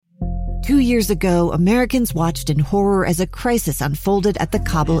2 years ago, Americans watched in horror as a crisis unfolded at the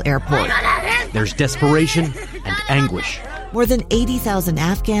Kabul airport. There's desperation and anguish. More than 80,000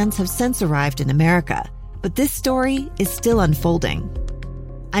 Afghans have since arrived in America, but this story is still unfolding.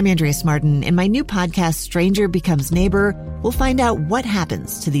 I'm Andrea Martin. In my new podcast, Stranger Becomes Neighbor, we'll find out what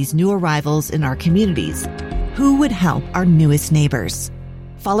happens to these new arrivals in our communities. Who would help our newest neighbors?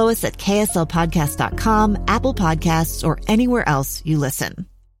 Follow us at kslpodcast.com, Apple Podcasts, or anywhere else you listen.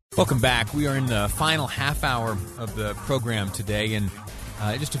 Welcome back. We are in the final half hour of the program today, and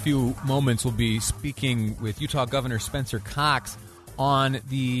in just a few moments we'll be speaking with Utah Governor Spencer Cox on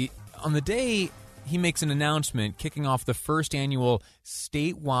the day he makes an announcement kicking off the first annual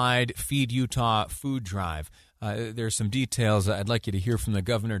statewide Feed Utah food drive. There's some details I'd like you to hear from the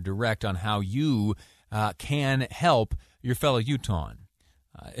governor direct on how you can help your fellow Utahn.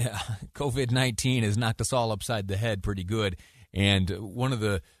 COVID-19 has knocked us all upside the head pretty good, and one of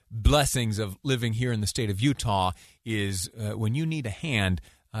the blessings of living here in the state of Utah is when you need a hand,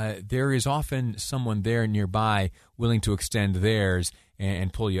 there is often someone there nearby willing to extend theirs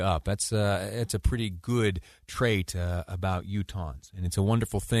and pull you up. It's a pretty good trait about Utahns, and it's a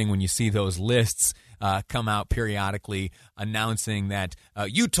wonderful thing when you see those lists come out periodically announcing that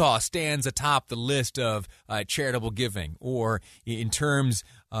Utah stands atop the list of charitable giving, or in terms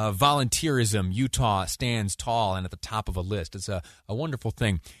of volunteerism, Utah stands tall and at the top of a list. It's a wonderful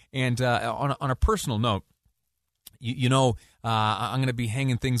thing. And on a personal note, I'm going to be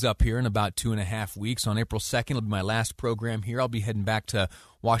hanging things up here in about 2.5 weeks. On April 2nd, it'll be my last program here. I'll be heading back to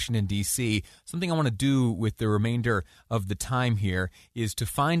Washington, D.C. Something I want to do with the remainder of the time here is to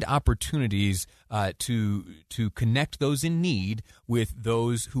find opportunities to connect those in need with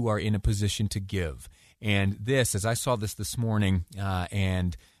those who are in a position to give. And this, as I saw this morning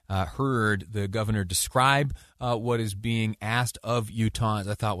and heard the governor describe what is being asked of Utahns,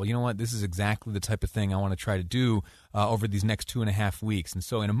 I thought, well, you know what? This is exactly the type of thing I want to try to do over these next 2.5 weeks. And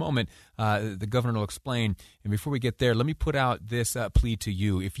so in a moment, the governor will explain. And before we get there, let me put out this plea to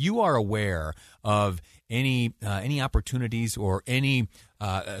you. If you are aware of any opportunities or any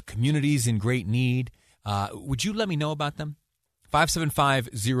communities in great need, would you let me know about them?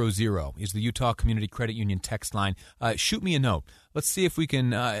 57500 is the Utah Community Credit Union text line. Shoot me a note. Let's see if we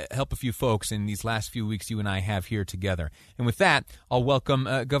can help a few folks in these last few weeks you and I have here together. And with that, I'll welcome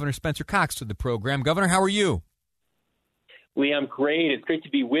Governor Spencer Cox to the program. Governor, how are you? Lee, I'm great. It's great to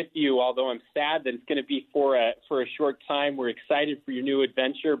be with you, although I'm sad that it's going to be for a short time. We're excited for your new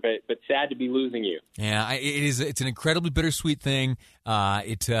adventure, but sad to be losing you. Yeah, it's an incredibly bittersweet thing.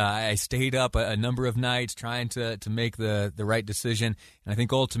 I stayed up a number of nights trying to make the right decision, and I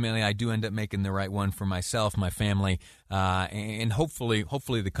think ultimately I do end up making the right one for myself, my family, and hopefully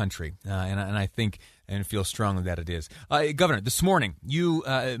the country. And I think and feel strongly that it is. Governor, this morning you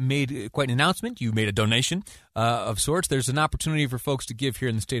made quite an announcement. You made a donation of sorts. There's an opportunity for folks to give here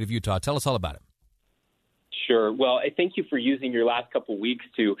in the state of Utah. Tell us all about it. Sure. Well, I thank you for using your last couple of weeks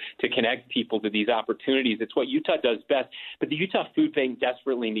to connect people to these opportunities. It's what Utah does best. But the Utah Food Bank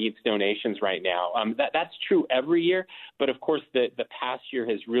desperately needs donations right now. That's true every year. But, of course, the past year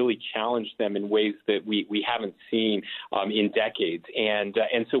has really challenged them in ways that we haven't seen in decades. And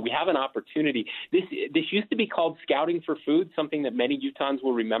so we have an opportunity. This used to be called Scouting for Food, something that many Utahns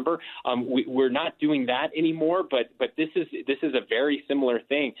will remember. We're not doing that anymore. But this is a very similar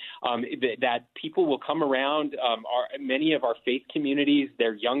thing, that people will come around. Many of our faith communities,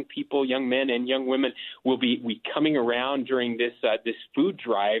 their young people, young men and young women, will be coming around during this food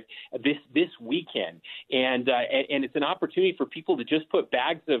drive this weekend, and it's an opportunity for people to just put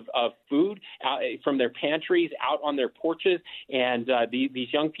bags of food out from their pantries out on their porches, and these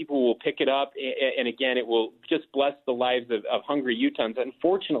young people will pick it up, and again, it will just bless the lives of hungry Utahns.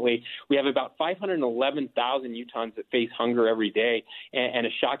 Unfortunately, we have about 511,000 Utahns that face hunger every day, and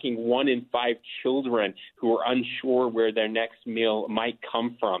a shocking 1 in 5 children who are unsure where their next meal might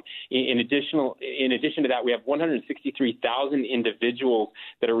come from. In addition to that, we have 163,000 individuals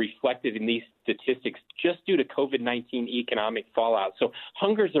that are reflected in these statistics just due to COVID-19 economic fallout. So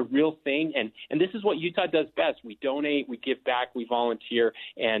hunger is a real thing, and this is what Utah does best. We donate, we give back, we volunteer,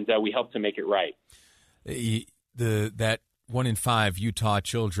 and we help to make it right. That 1 in 5 Utah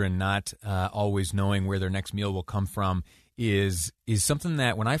children not always knowing where their next meal will come from is something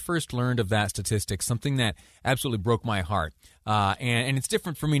that when I first learned of that statistic, something that absolutely broke my heart. And it's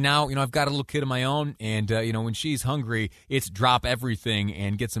different for me now. You know, I've got a little kid of my own, and, when she's hungry, it's drop everything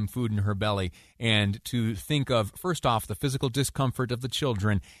and get some food in her belly. And to think of, first off, the physical discomfort of the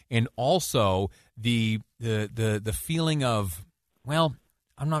children, and also the feeling of, well,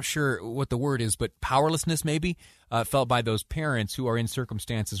 I'm not sure what the word is, but powerlessness maybe felt by those parents who are in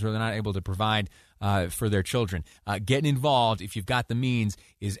circumstances where they're not able to provide for their children. Getting involved, if you've got the means,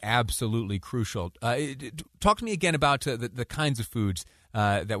 is absolutely crucial. Talk to me again about the kinds of foods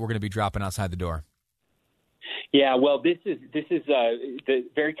that we're going to be dropping outside the door. Yeah, well, this is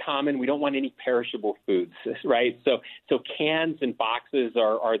very common. We don't want any perishable foods, right? So cans and boxes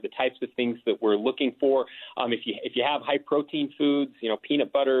are the types of things that we're looking for. If you have high protein foods,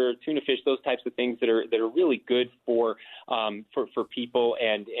 peanut butter, tuna fish, those types of things that are really good for people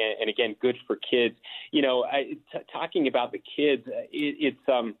and again good for kids. Talking about the kids,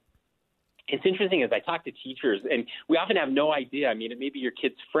 it's interesting as I talk to teachers, and we often have no idea. I mean, it may be your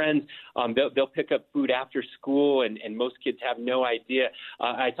kids' friends. They'll pick up food after school, and most kids have no idea.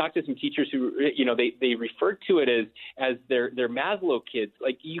 I talked to some teachers who, they refer to it as their Maslow kids.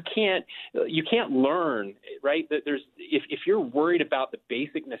 Like you can't learn, right? If you're worried about the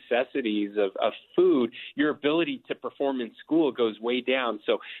basic necessities of food, your ability to perform in school goes way down.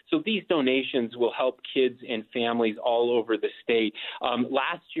 So these donations will help kids and families all over the state.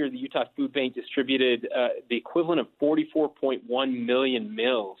 Last year, the Utah Food Bank distributed the equivalent of 44.1 million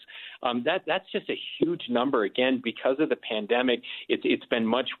meals. That's just a huge number. Again, because of the pandemic, it's been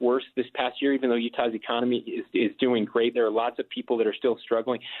much worse this past year, even though Utah's economy is doing great. There are lots of people that are still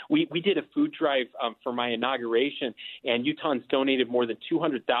struggling. We did a food drive for my inauguration, and Utahns donated more than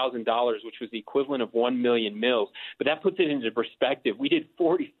 $200,000, which was the equivalent of 1 million meals. But that puts it into perspective. We did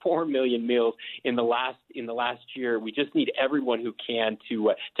 44 million meals in the last year. We just need everyone who can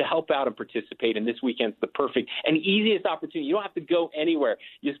to help out and participate. And this weekend's the perfect and easiest opportunity. You don't have to go anywhere.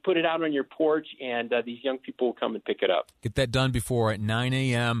 You just put it out on your porch, and these young people will come and pick it up. Get that done before at 9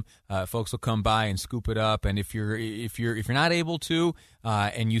 a.m. Folks will come by and scoop it up. And if you're not able to,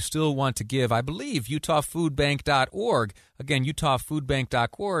 and you still want to give, I believe UtahFoodBank.org. Again,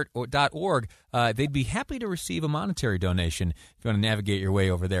 UtahFoodBank.org. They'd be happy to receive a monetary donation if you want to navigate your way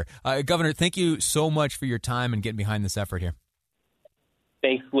over there. Governor, thank you so much for your time and getting behind this effort here.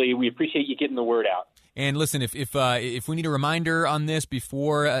 Thanks, Lee. We appreciate you getting the word out. And listen, if we need a reminder on this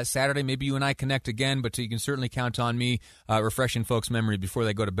before Saturday, maybe you and I connect again, but you can certainly count on me refreshing folks' memory before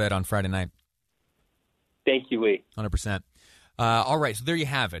they go to bed on Friday night. Thank you, Lee. 100%. All right, so there you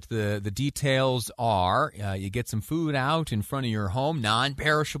have it. The details are you get some food out in front of your home,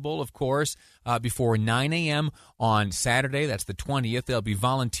 non-perishable, of course, before 9 a.m. on Saturday. That's the 20th. There'll be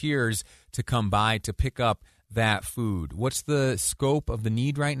volunteers to come by to pick up that food. What's the scope of the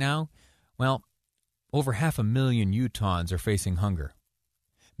need right now? Well, over 500,000 Utahns are facing hunger.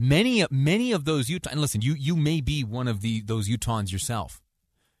 Many of those Utahns, and listen, you may be one of those Utahns yourself.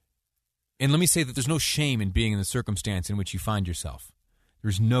 And let me say that there's no shame in being in the circumstance in which you find yourself.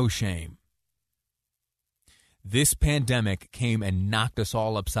 There's no shame. This pandemic came and knocked us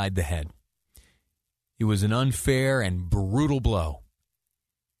all upside the head. It was an unfair and brutal blow.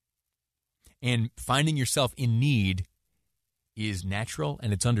 And finding yourself in need is natural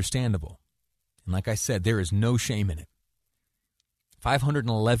and it's understandable. And like I said, there is no shame in it.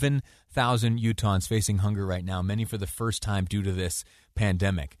 511,000 Utahns facing hunger right now, many for the first time due to this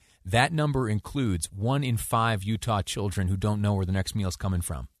pandemic. That number includes 1 in 5 Utah children who don't know where the next meal is coming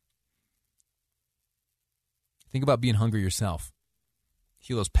from. Think about being hungry yourself.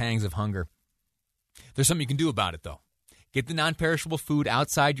 Feel those pangs of hunger. There's something you can do about it, though. Get the non-perishable food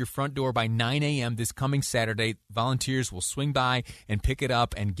outside your front door by 9 a.m. this coming Saturday. Volunteers will swing by and pick it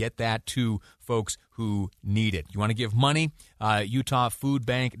up and get that to folks who need it. You want to give money?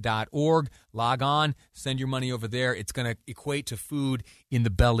 UtahFoodBank.org. Log on, send your money over there. It's going to equate to food in the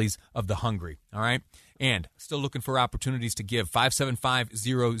bellies of the hungry, all right? And still looking for opportunities to give.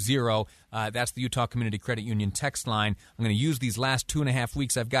 57500. That's the Utah Community Credit Union text line. I'm going to use these last 2.5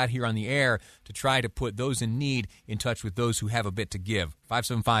 weeks I've got here on the air to try to put those in need in touch with those who have a bit to give.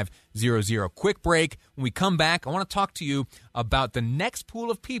 57500. Quick break. When we come back, I want to talk to you about the next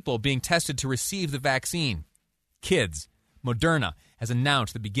pool of people being tested to receive the vaccine. Kids. Moderna has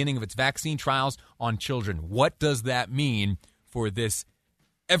announced the beginning of its vaccine trials on children. What does that mean for this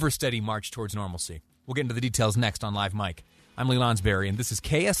ever-steady march towards normalcy? We'll get into the details next on Live Mike. I'm Lee Lonsberry, and this is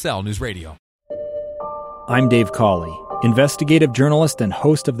KSL News Radio. I'm Dave Cawley, investigative journalist and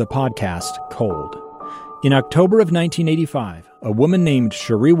host of the podcast Cold. In October of 1985, a woman named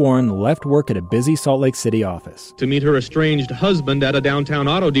Cherie Warren left work at a busy Salt Lake City office to meet her estranged husband at a downtown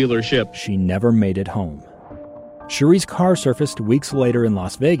auto dealership. She never made it home. Cherie's car surfaced weeks later in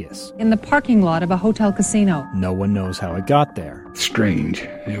Las Vegas. In the parking lot of a hotel casino. No one knows how it got there. Strange.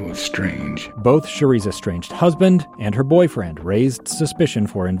 It was strange. Both Cherie's estranged husband and her boyfriend raised suspicion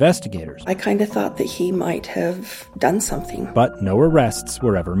for investigators. I kind of thought that he might have done something. But no arrests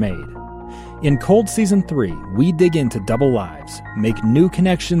were ever made. In Cold Season 3, we dig into double lives, make new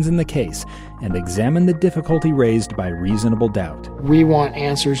connections in the case, and examine the difficulty raised by reasonable doubt. We want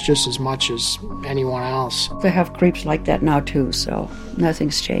answers just as much as anyone else. They have creeps like that now too, so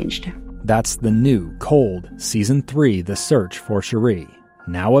nothing's changed. That's the new Cold Season 3, The Search for Cherie.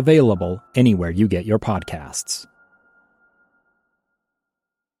 Now available anywhere you get your podcasts.